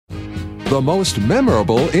The most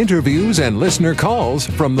memorable interviews and listener calls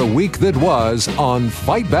from the week that was on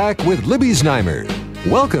Fight Back with Libby Znaimer.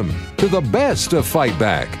 Welcome to the best of Fight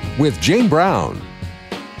Back with Jane Brown.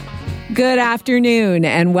 Good afternoon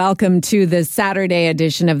and welcome to the Saturday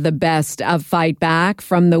edition of the Best of Fight Back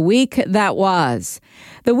from the week that was.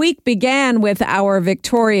 The week began with our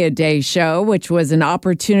Victoria Day show, which was an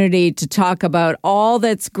opportunity to talk about all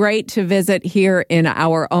that's great to visit here in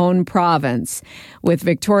our own province. With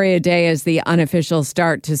Victoria Day as the unofficial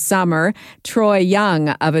start to summer, Troy Young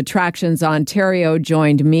of Attractions Ontario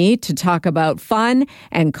joined me to talk about fun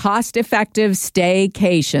and cost-effective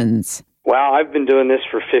staycations. Well, I've been doing this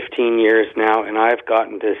for 15 years now, and I've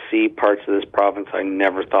gotten to see parts of this province I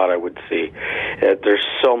never thought I would see. There's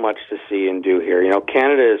so much to see and do here. You know,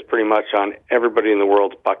 Canada is pretty much on everybody in the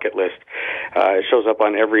world's bucket list. It shows up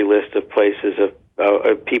on every list of places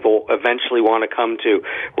of people eventually want to come to.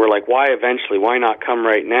 We're like, why eventually? Why not come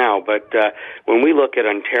right now? But when we look at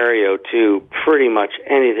Ontario, too, pretty much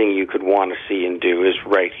anything you could want to see and do is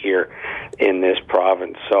right here in this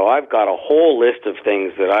province. So I've got a whole list of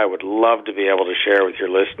things that I would love to be able to share with your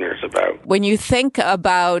listeners about. When you think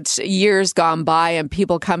about years gone by and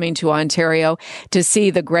people coming to Ontario to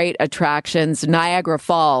see the great attractions, Niagara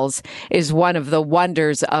Falls is one of the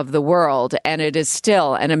wonders of the world, and it is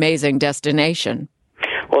still an amazing destination.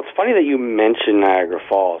 Well, it's funny that you mentioned Niagara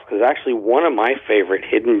Falls, because actually one of my favorite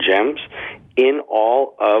hidden gems in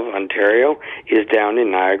all of Ontario is down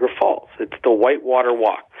in Niagara Falls. It's the Whitewater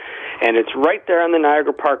Walk. And it's right there on the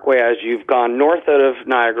Niagara Parkway as you've gone north out of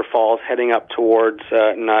Niagara Falls, heading up towards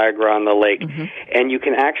Niagara on the lake. Mm-hmm. And you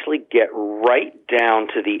can actually get right down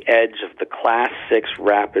to the edge of the Class 6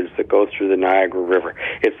 rapids that go through the Niagara River.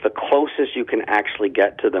 It's the closest you can actually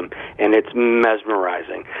get to them, and it's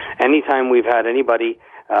mesmerizing. Anytime we've had anybody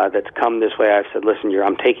that's come this way, I've said, listen,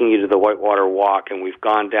 I'm taking you to the Whitewater Walk, and we've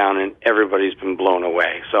gone down, and everybody's been blown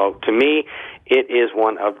away. So to me, it is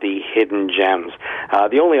one of the hidden gems.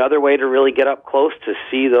 The only other way to really get up close to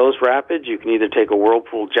see those rapids, you can either take a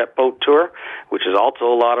Whirlpool jet boat tour, which is also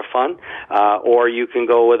a lot of fun, or you can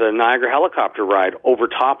go with a Niagara helicopter ride over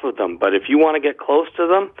top of them. But if you want to get close to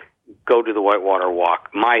them, go to the Whitewater Walk,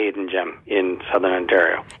 my hidden gem in Southern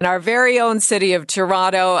Ontario. In our very own city of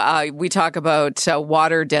Toronto, we talk about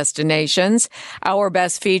water destinations. Our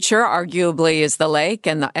best feature, arguably, is the lake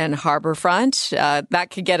and harborfront.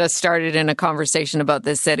 That could get us started in a conversation about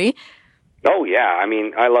this city. Oh, yeah. I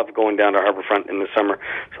mean, I love going down to Harborfront in the summer.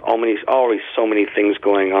 There's always so many things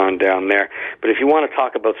going on down there. But if you want to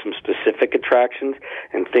talk about some specific attractions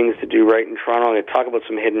and things to do right in Toronto, I'm going to talk about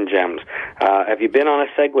some hidden gems. Have you been on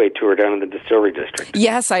a Segway tour down in the Distillery District?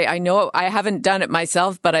 Yes, I know. I haven't done it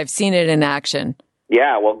myself, but I've seen it in action.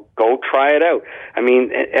 Yeah, well, go try it out. I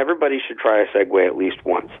mean, everybody should try a Segway at least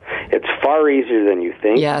once. It's far easier than you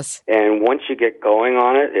think. Yes. And once you get going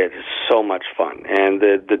on it, it's so much fun. And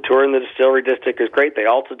the tour in the Distillery District is great. They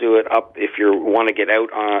also do it up, if you want to get out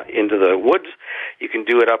into the woods, you can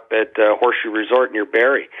do it up at Horseshoe Resort near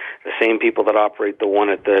Barrie. The same people that operate the one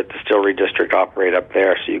at the Distillery District operate up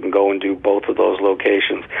there, so you can go and do both of those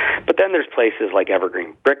locations. But then there's places like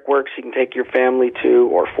Evergreen Brickworks you can take your family to,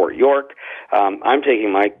 or Fort York. I'm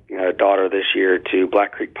taking my daughter this year to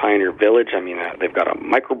Black Creek Pioneer Village. I mean, they've got a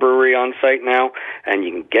microbrewery on site now, and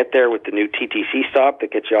you can get there with the new TTC stop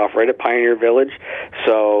that gets you off right at Pioneer Village.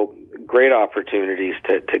 So great opportunities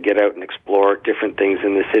to get out and explore different things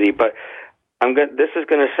in the city. But this is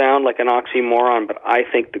going to sound like an oxymoron, but I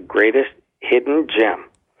think the greatest hidden gem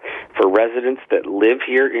for residents that live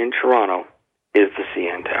here in Toronto is the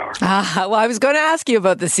CN Tower. Well, I was going to ask you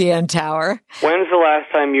about the CN Tower. When's the last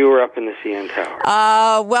time you were up in the CN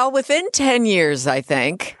Tower? Well, within 10 years, I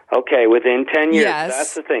think. Okay, within 10 years. Yes.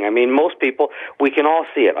 That's the thing. I mean, most people, we can all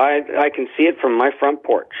see it. I can see it from my front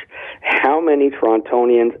porch. How many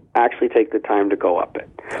Torontonians actually take the time to go up it?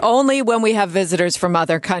 Only when we have visitors from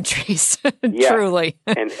other countries, truly.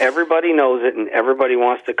 And everybody knows it, and everybody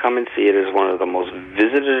wants to come and see it. As one of the most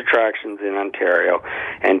visited attractions in Ontario.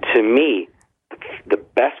 And to me, the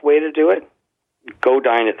best way to do it, go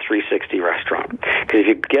dine at 360 Restaurant. Because if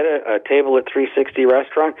you get a table at 360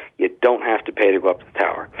 Restaurant, you don't have to pay to go up the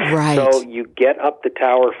tower. Right. So you get up the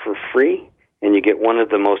tower for free, and you get one of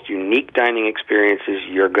the most unique dining experiences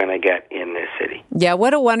you're going to get in this city. Yeah,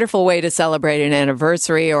 what a wonderful way to celebrate an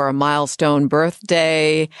anniversary or a milestone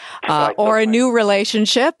birthday or a new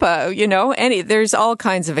relationship. There's all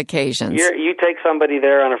kinds of occasions. You take somebody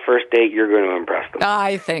there on a first date, you're going to impress them.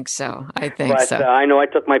 I think so. I know I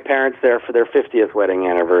took my parents there for their 50th wedding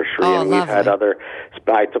anniversary, and we've had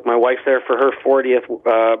I took my wife there for her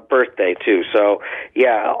 40th birthday, too. So,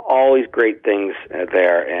 yeah, always great things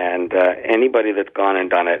there. And anybody anybody that's gone and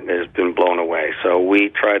done it has been blown away. So we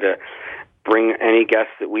try to bring any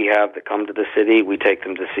guests that we have that come to the city, we take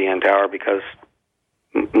them to CN Tower, because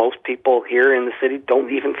most people here in the city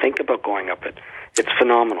don't even think about going up it. It's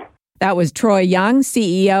phenomenal. That was Troy Young,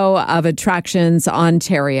 CEO of Attractions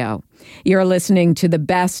Ontario. You're listening to the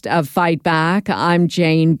Best of Fight Back. I'm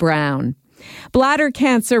Jane Brown. Bladder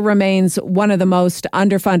cancer remains one of the most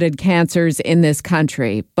underfunded cancers in this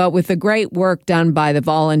country, but with the great work done by the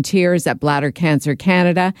volunteers at Bladder Cancer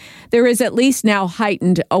Canada, there is at least now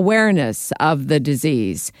heightened awareness of the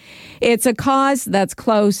disease. It's a cause that's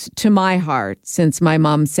close to my heart since my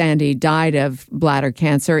mom Sandy died of bladder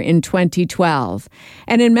cancer in 2012.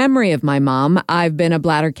 And in memory of my mom, I've been a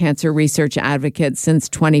bladder cancer research advocate since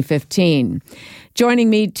 2015. Joining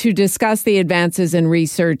me to discuss the advances in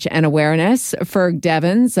research and awareness, Ferg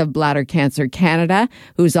Devens of Bladder Cancer Canada,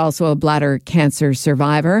 who's also a bladder cancer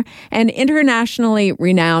survivor, and internationally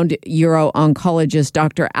renowned uro-oncologist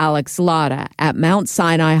Dr. Alex Latta at Mount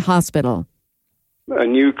Sinai Hospital. A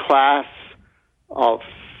new class of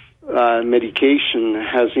medication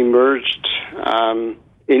has emerged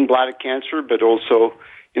in bladder cancer, but also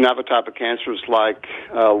in other type of cancers like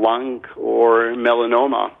lung or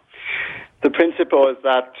melanoma. The principle is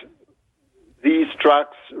that these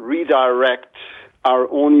drugs redirect our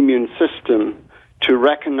own immune system to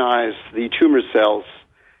recognize the tumor cells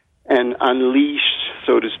and unleash,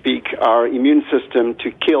 so to speak, our immune system to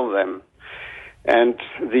kill them. And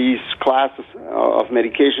these classes of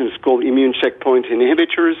medication is called immune checkpoint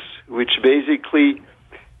inhibitors, which basically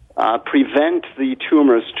prevent the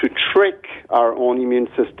tumors to trick our own immune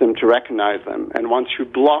system to recognize them. And once you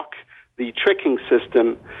block the tricking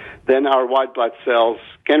system, then our white blood cells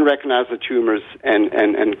can recognize the tumors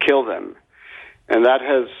and kill them. And that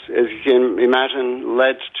has, as you can imagine,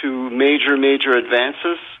 led to major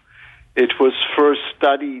advances. It was first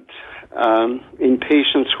studied in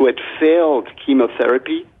patients who had failed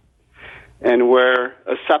chemotherapy, and where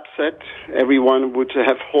a subset, everyone would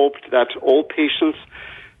have hoped that all patients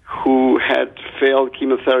who had failed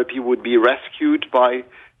chemotherapy would be rescued by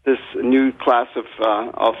this new class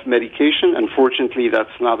of medication. Unfortunately,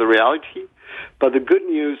 that's not the reality. But the good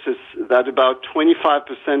news is that about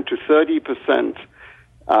 25% to 30%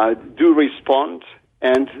 do respond.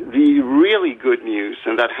 And the really good news,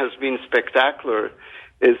 and that has been spectacular,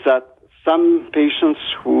 is that some patients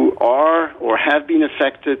who are or have been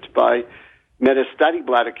affected by metastatic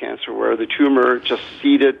bladder cancer, where the tumor just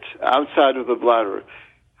seeded outside of the bladder,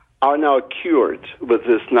 are now cured with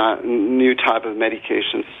this new type of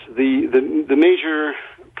medications. The major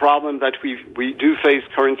problem that we do face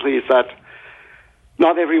currently is that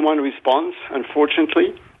not everyone responds,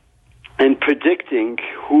 unfortunately, and predicting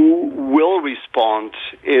who will respond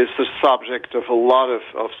is the subject of a lot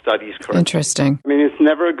of studies currently. Interesting. I mean, it's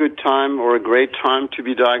never a good time or a great time to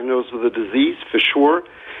be diagnosed with a disease, for sure,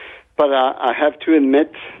 but I have to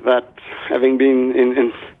admit that having been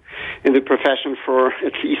in the profession for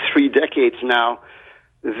at least 3 decades now,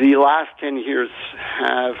 the last 10 years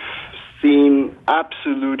have seen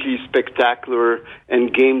absolutely spectacular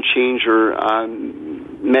and game-changer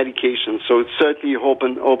medications. So it certainly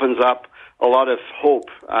opens up a lot of hope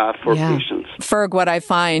for patients. Ferg, what I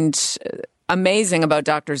find amazing about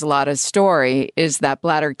Dr. Latta's story is that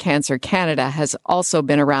Bladder Cancer Canada has also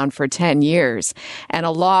been around for 10 years, and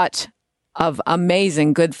a lot of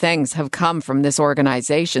amazing good things have come from this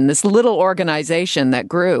organization, this little organization that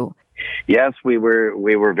grew. Yes, we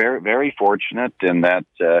were very, very fortunate in that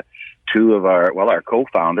two of our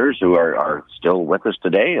co-founders, who are still with us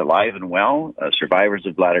today, alive and well, survivors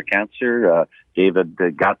of bladder cancer. David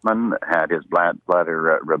Gutman had his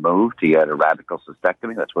bladder removed. He had a radical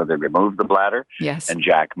cystectomy. That's where they removed the bladder. Yes. And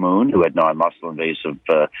Jack Moon, who had non-muscle invasive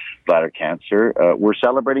bladder cancer. We're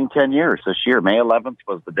celebrating 10 years this year. May 11th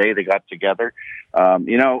was the day they got together.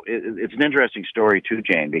 It's an interesting story too,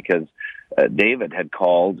 Jane, because David had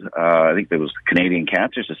called, I think it was the Canadian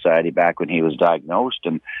Cancer Society back when he was diagnosed,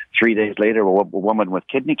 and 3 days later, a woman with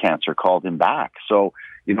kidney cancer called him back. So,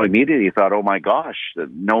 immediately he thought, oh my gosh,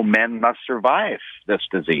 no men must survive this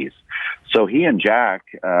disease. So he and Jack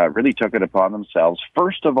really took it upon themselves,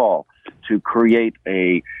 first of all, to create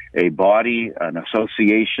a body, an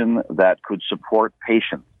association that could support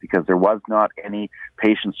patients, because there was not any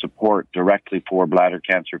patient support directly for bladder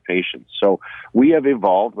cancer patients. So we have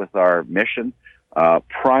evolved with our mission.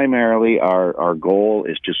 Primarily, our goal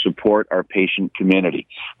is to support our patient community.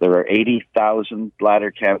 There are 80,000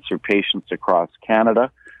 bladder cancer patients across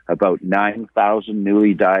Canada, about 9,000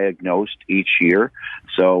 newly diagnosed each year.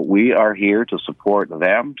 So we are here to support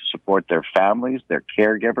them, to support their families, their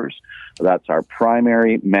caregivers. That's our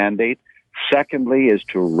primary mandate. Secondly is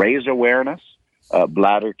to raise awareness.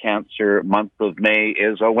 Bladder Cancer Month of May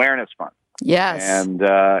is Awareness Month. Yes.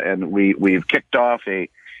 And we've kicked off a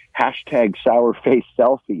hashtag Sour Face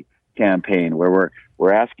Selfie campaign where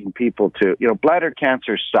we're asking people to, bladder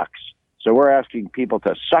cancer sucks. So we're asking people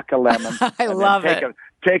to suck a lemon. I love it.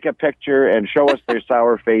 Take a picture and show us their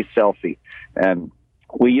sour face selfie. And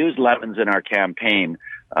we use lemons in our campaign.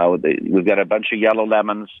 We've got a bunch of yellow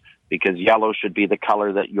lemons because yellow should be the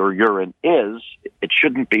color that your urine is. It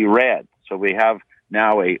shouldn't be red. So we have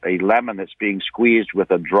now a lemon that's being squeezed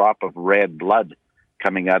with a drop of red blood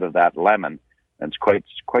coming out of that lemon. And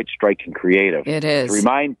it's quite striking creative. It is.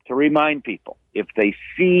 To remind people, if they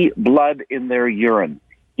see blood in their urine,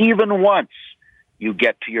 even once, you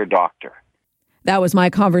get to your doctor. That was my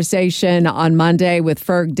conversation on Monday with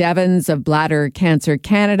Ferg Devens of Bladder Cancer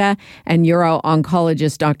Canada and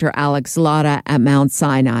uro-oncologist Dr. Alex Lotta at Mount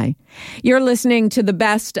Sinai. You're listening to the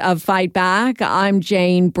best of Fight Back. I'm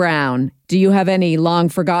Jane Brown. Do you have any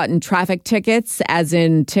long-forgotten traffic tickets, as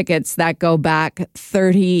in tickets that go back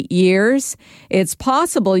 30 years? It's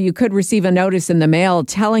possible you could receive a notice in the mail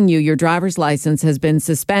telling you your driver's license has been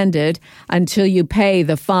suspended until you pay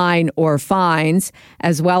the fine or fines,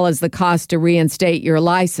 as well as the cost to reinstate your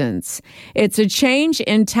license. It's a change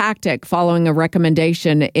in tactic following a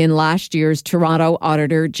recommendation in last year's Toronto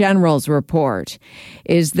Auditor General's report.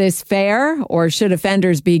 Is this fair, or should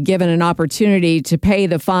offenders be given an opportunity to pay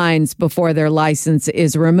the fines before their license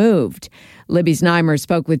is removed? Libby Znaimer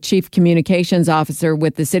spoke with Chief Communications Officer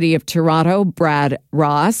with the City of Toronto, Brad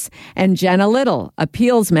Ross, and Jenna Little,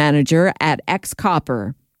 Appeals Manager at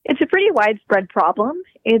X-Copper. It's a pretty widespread problem.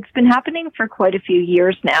 It's been happening for quite a few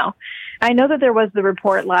years now. I know that there was the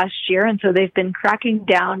report last year, and so they've been cracking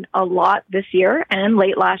down a lot this year and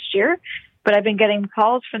late last year. But I've been getting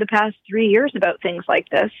calls for the past 3 years about things like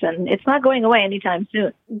this, and it's not going away anytime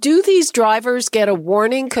soon. Do these drivers get a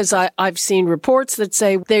warning? Because I've seen reports that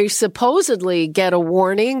say they supposedly get a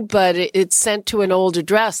warning, but it's sent to an old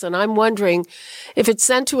address. And I'm wondering, if it's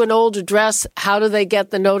sent to an old address, how do they get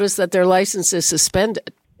the notice that their license is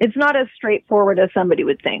suspended? It's not as straightforward as somebody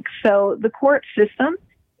would think. So the court system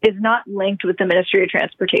is not linked with the Ministry of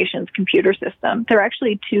Transportation's computer system. They're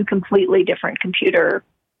actually two completely different computer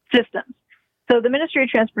systems. So the Ministry of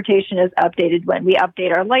Transportation is updated when we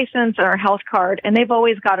update our license and our health card, and they've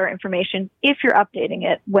always got our information if you're updating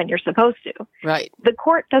it when you're supposed to. Right. The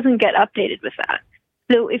court doesn't get updated with that.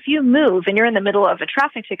 So if you move and you're in the middle of a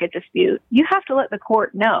traffic ticket dispute, you have to let the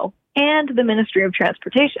court know and the Ministry of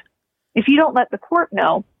Transportation. If you don't let the court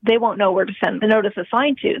know, they won't know where to send the notice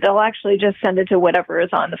assigned to. They'll actually just send it to whatever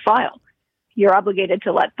is on the file. You're obligated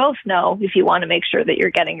to let both know if you want to make sure that you're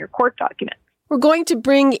getting your court documents. We're going to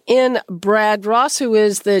bring in Brad Ross, who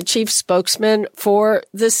is the chief spokesman for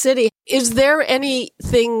the city. Is there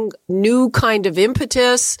anything new kind of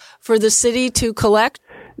impetus for the city to collect?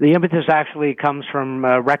 The impetus actually comes from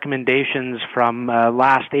recommendations from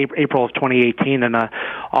last April of 2018 in a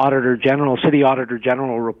City Auditor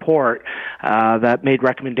General report that made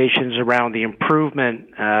recommendations around the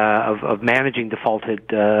improvement of managing defaulted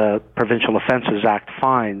Provincial Offences Act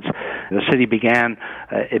fines. The city began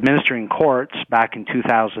administering courts back in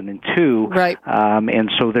 2002, right? And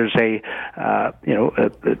so there's as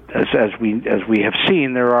we have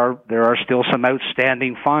seen, there are still some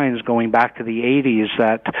outstanding fines going back to the 80s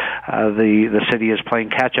that the city is playing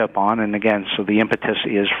catch up on, and again, so the impetus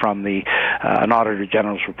is from an Auditor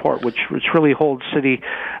General's report, which really holds the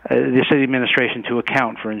city administration to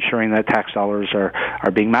account for ensuring that tax dollars are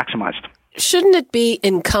being maximized. Shouldn't it be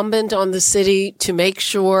incumbent on the city to make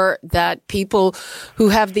sure that people who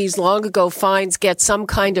have these long ago fines get some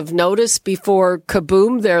kind of notice before,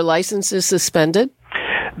 kaboom, their license is suspended?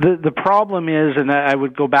 The problem is, and I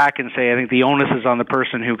would go back and say, I think the onus is on the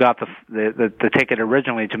person who got the ticket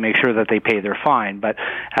originally to make sure that they pay their fine. But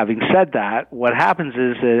having said that, what happens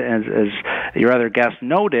is, as your other guest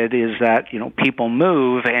noted, is that people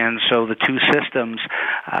move, and so the two systems,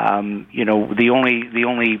 the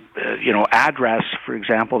only address, for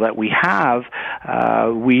example, that we have,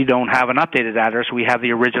 we don't have an updated address. We have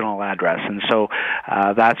the original address, and so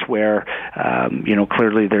that's where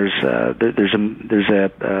clearly there's a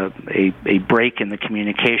break in the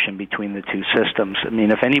communication between the two systems. I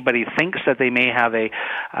mean, if anybody thinks that they may have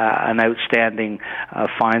an outstanding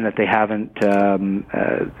fine that they haven't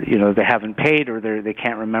paid, or they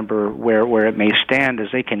can't remember where it may stand, is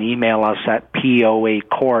they can email us at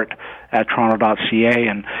poacourt@toronto.ca,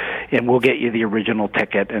 and we'll get you the original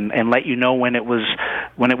ticket and let you know when it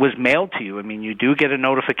it was mailed to you. I mean, you do get a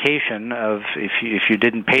notification of if you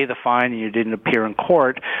didn't pay the fine and you didn't appear in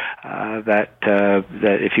court, that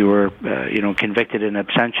if you were convicted in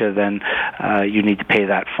absentia, then you need to pay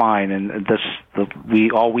that fine. And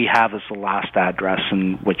all we have is the last address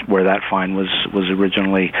in where that fine was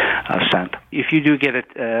originally sent. If you do get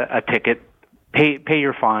a ticket, pay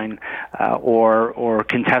your fine, or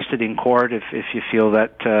contest it in court if you feel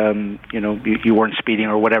that you weren't speeding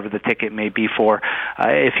or whatever the ticket may be for.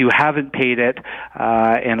 If you haven't paid it,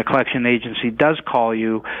 and a collection agency does call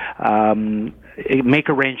you, make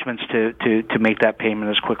arrangements to make that payment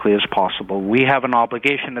as quickly as possible. We have an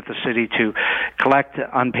obligation at the city to collect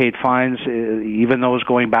unpaid fines, even those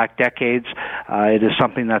going back decades. It is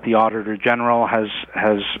something that the Auditor General has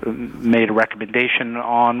made a recommendation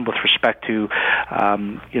on with respect to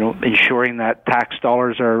ensuring that tax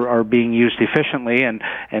dollars are being used efficiently and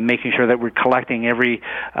making sure that we're collecting every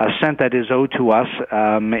cent that is owed to us,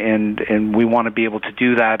 and we want to be able to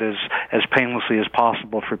do that as painlessly as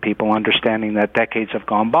possible for people, understanding that decades have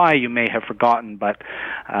gone by, you may have forgotten, but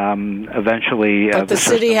eventually the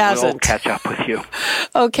city hasn't. Will catch up with you.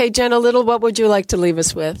 Okay, Jenna Little, what would you like to leave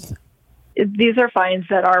us with? These are fines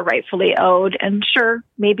that are rightfully owed, and sure,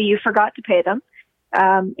 maybe you forgot to pay them.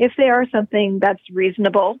 If they are something that's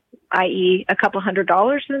reasonable, i.e. a couple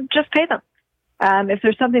 $100, then just pay them. If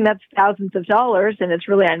there's something that's thousands of dollars and it's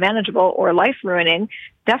really unmanageable or life-ruining,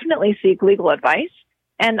 definitely seek legal advice.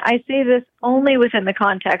 And I say this only within the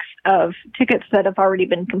context of tickets that have already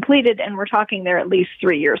been completed, and we're talking they're at least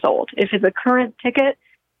 3 years old. If it's a current ticket,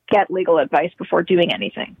 get legal advice before doing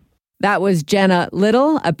anything. That was Jenna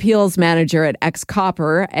Little, appeals manager at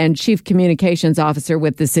X-Copper, and chief communications officer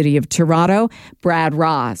with the City of Toronto, Brad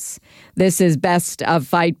Ross. This is Best of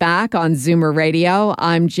Fight Back on Zoomer Radio.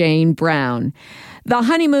 I'm Jane Brown. The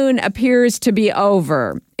honeymoon appears to be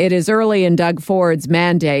over. It is early in Doug Ford's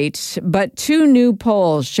mandate, but 2 new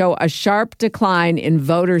polls show a sharp decline in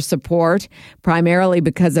voter support, primarily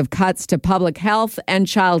because of cuts to public health and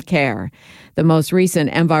childcare. The most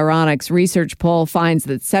recent Environics research poll finds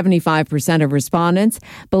that 75% of respondents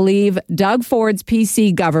believe Doug Ford's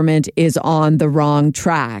PC government is on the wrong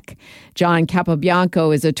track. John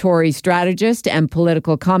Capobianco is a Tory strategist and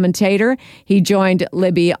political commentator. He joined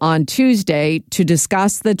Libby on Tuesday to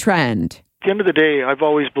discuss the trend. At the end of the day, I've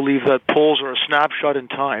always believed that polls are a snapshot in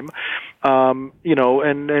time. And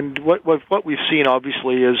what we've seen,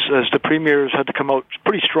 obviously, is as the premiers had to come out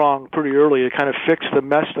pretty strong, pretty early to kind of fix the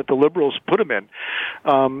mess that the Liberals put them in.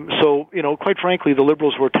 So, quite frankly, the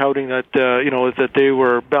Liberals were touting that, that they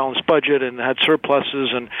were balanced budget and had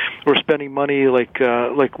surpluses and were spending money like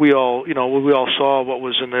we all saw what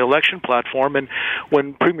was in the election platform. And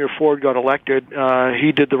when Premier Ford got elected,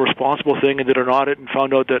 he did the responsible thing and did an audit and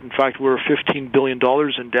found out that, in fact, we were $15 billion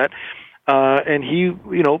in debt. And he,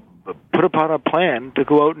 put upon a plan to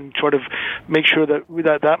go out and try to make sure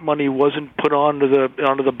that money wasn't put onto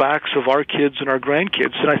the backs of our kids and our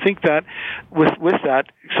grandkids. And I think that with that,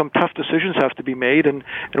 some tough decisions have to be made. And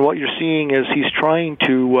what you're seeing is he's trying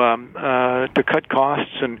to cut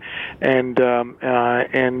costs and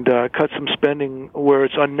cut some spending where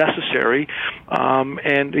it's unnecessary.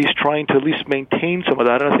 And he's trying to at least maintain some of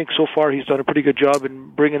that. And I think so far he's done a pretty good job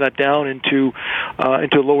in bringing that down into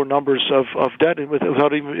lower numbers of debt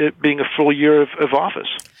without even it being a full year of office.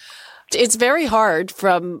 It's very hard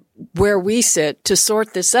from where we sit to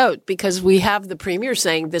sort this out because we have the premier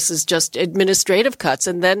saying this is just administrative cuts.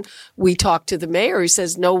 And then we talk to the mayor who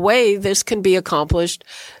says, no way this can be accomplished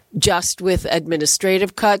just with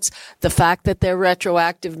administrative cuts. The fact that they're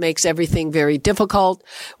retroactive makes everything very difficult.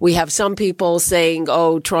 We have some people saying,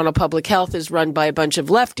 Toronto Public Health is run by a bunch of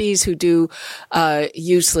lefties who do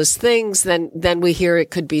useless things. Then we hear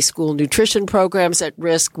it could be school nutrition programs at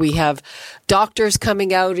risk. We have doctors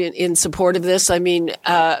coming out in support of this. I mean,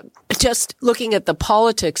 just looking at the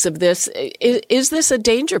politics of this, is this a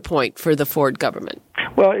danger point for the Ford government?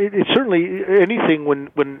 Well, it's certainly anything when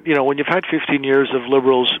you've had 15 years of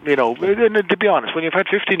Liberals, and to be honest, when you've had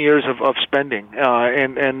 15 years of spending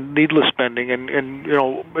and needless spending and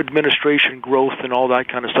administration growth and all that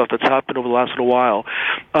kind of stuff that's happened over the last little while,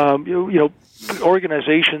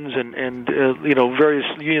 organizations and various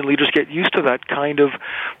union leaders get used to that kind of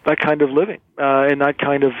living and that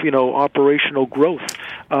kind of operational growth.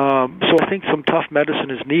 So I think some tough medicine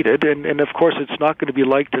is needed, and of course it's not going to be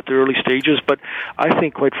liked at the early stages. But I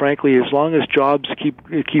think, quite frankly, as long as jobs keep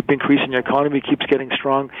increasing, the economy keeps getting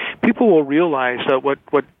strong, people will realize that what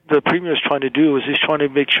the premier is trying to do is he's trying to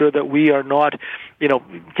make sure that we are not,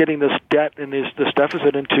 getting this debt and this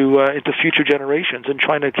deficit into future generations and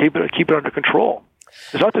trying to keep it under control.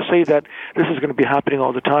 It's not to say that this is going to be happening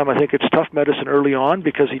all the time. I think it's tough medicine early on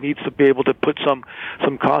because he needs to be able to put some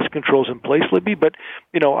cost controls in place, Libby. But,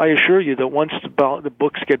 I assure you that once the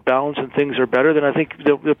books get balanced and things are better, then I think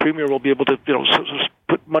the Premier will be able to,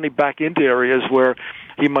 put money back into areas where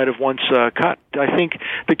he might have once cut. I think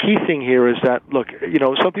the key thing here is that, look,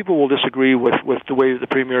 some people will disagree with the way the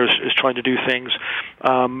Premier is trying to do things,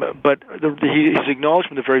 but he's acknowledged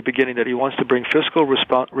from the very beginning that he wants to bring fiscal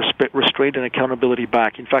restraint and accountability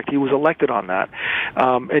back. In fact, he was elected on that,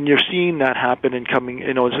 and you're seeing that happen and coming.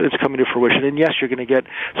 It's coming to fruition. And yes, you're going to get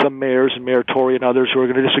some mayors and Mayor Tory and others who are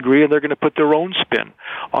going to disagree, and they're going to put their own spin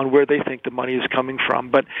on where they think the money is coming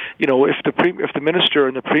from. But if the minister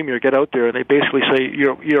and the Premier get out there and they basically say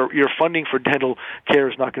your funding for dental care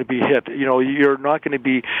is not going to be hit, you're not going to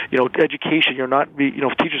be, education, you're not be,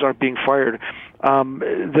 teachers aren't being fired.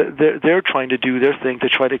 They're trying to do their thing to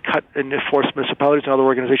try to cut and force municipalities and other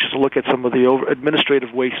organizations to look at some of the administrative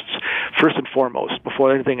wastes first and foremost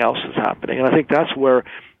before anything else is happening. And I think that's where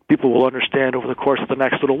people will understand over the course of the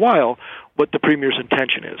next little while what the Premier's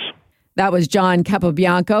intention is. That was John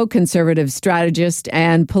Capobianco, conservative strategist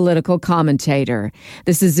and political commentator.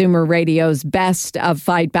 This is Zoomer Radio's Best of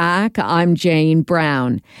Fight Back. I'm Jane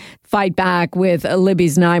Brown. Fight Back with Libby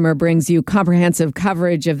Znaimer brings you comprehensive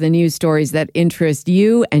coverage of the news stories that interest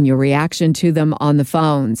you and your reaction to them on the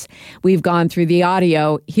phones. We've gone through the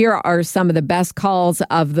audio. Here are some of the best calls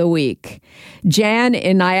of the week. Jan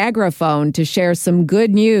in Niagara phoned to share some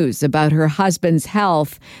good news about her husband's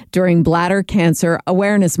health during Bladder Cancer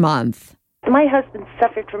Awareness Month. My husband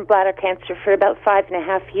suffered from bladder cancer for about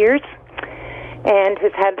 5.5 years and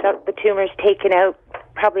has had the tumors taken out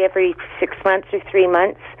probably every 6 months or 3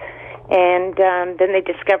 months. And then they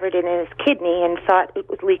discovered it in his kidney and thought it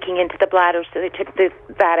was leaking into the bladder, so they took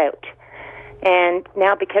that out. And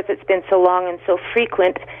now, because it's been so long and so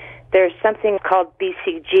frequent, there's something called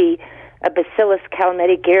BCG, a Bacillus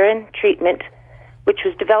calmette-guerin treatment, which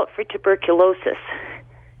was developed for tuberculosis.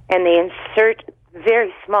 And they insert a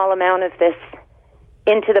very small amount of this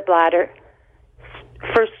into the bladder.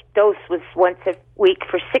 First dose was once a week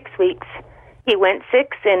for 6 weeks. He went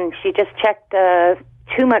 6, and she just checked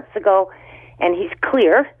 2 months ago, and he's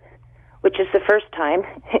clear, which is the first time.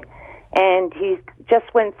 And he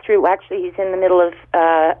just went through, actually he's in the middle of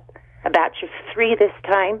a batch of 3 this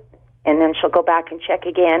time, and then she'll go back and check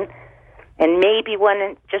again. And maybe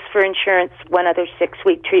one, just for insurance, one other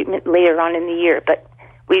 6-week treatment later on in the year. But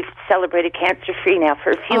we've celebrated cancer-free now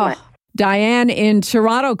for a few months. Diane in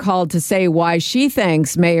Toronto called to say why she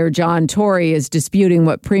thinks Mayor John Tory is disputing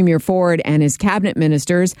what Premier Ford and his cabinet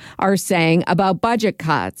ministers are saying about budget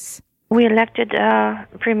cuts. We elected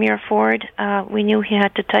Premier Ford. We knew he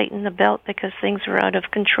had to tighten the belt because things were out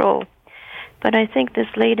of control. But I think this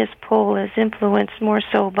latest poll is influenced more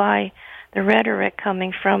so by the rhetoric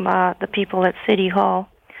coming from the people at City Hall,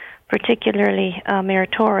 particularly Mayor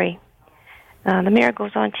Tory. The mayor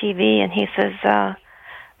goes on TV and he says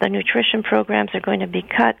the nutrition programs are going to be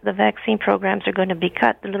cut, the vaccine programs are going to be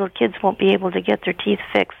cut, the little kids won't be able to get their teeth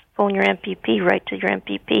fixed. Phone your MPP, write to your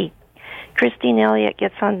MPP. Christine Elliott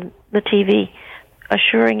gets on the TV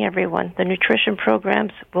assuring everyone the nutrition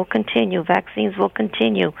programs will continue, vaccines will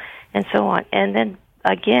continue, and so on. And then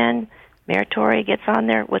again, Mayor Tory gets on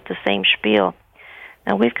there with the same spiel.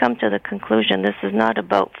 Now we've come to the conclusion this is not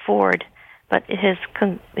about Ford, but his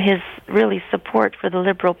really support for the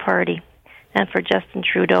Liberal Party and for Justin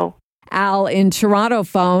Trudeau. Al in Toronto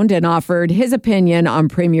phoned and offered his opinion on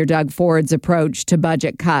Premier Doug Ford's approach to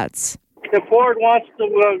budget cuts. If Ford wants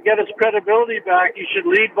to get his credibility back, he should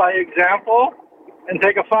lead by example and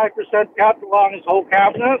take a 5% cut along his whole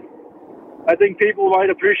cabinet. I think people might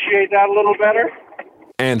appreciate that a little better.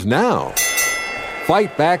 And now,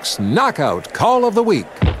 Fight Back's Knockout Call of the Week.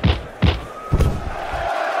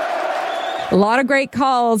 A lot of great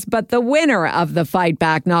calls, but the winner of the Fight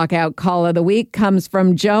Back Knockout Call of the Week comes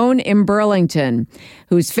from Joan in Burlington,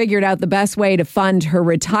 who's figured out the best way to fund her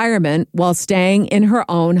retirement while staying in her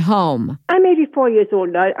own home. I'm 84 years old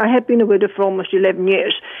now. I have been a widow for almost 11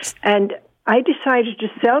 years, and I decided to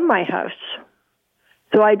sell my house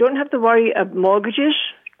so I don't have to worry of mortgages,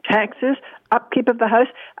 taxes, upkeep of the house.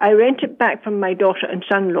 I rent it back from my daughter and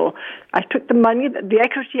son-in-law. I took the money, the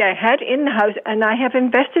equity I had in the house, and I have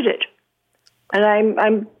invested it. And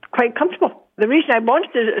I'm quite comfortable. The reason I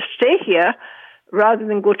wanted to stay here rather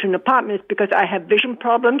than go to an apartment is because I have vision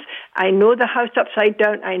problems. I know the house upside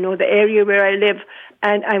down. I know the area where I live,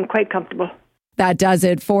 and I'm quite comfortable. That does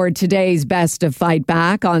it for today's Best of Fight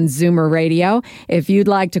Back on Zoomer Radio. If you'd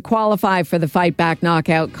like to qualify for the Fight Back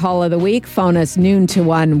Knockout Call of the Week, phone us noon to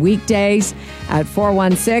 1 weekdays at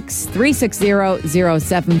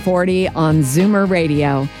 416-360-0740 on Zoomer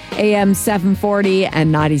Radio, AM 740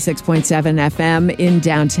 and 96.7 FM in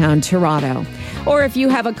downtown Toronto. Or if you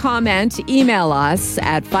have a comment, email us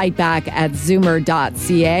at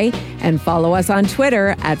fightback@zoomer.ca and follow us on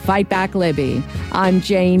Twitter at FightbackLibby. I'm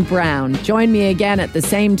Jane Brown. Join me again at the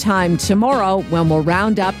same time tomorrow when we'll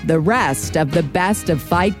round up the rest of the Best of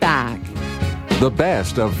Fight Back. The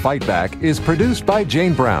Best of Fight Back is produced by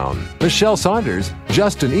Jane Brown, Michelle Saunders,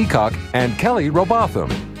 Justin Eacock, and Kelly Robotham.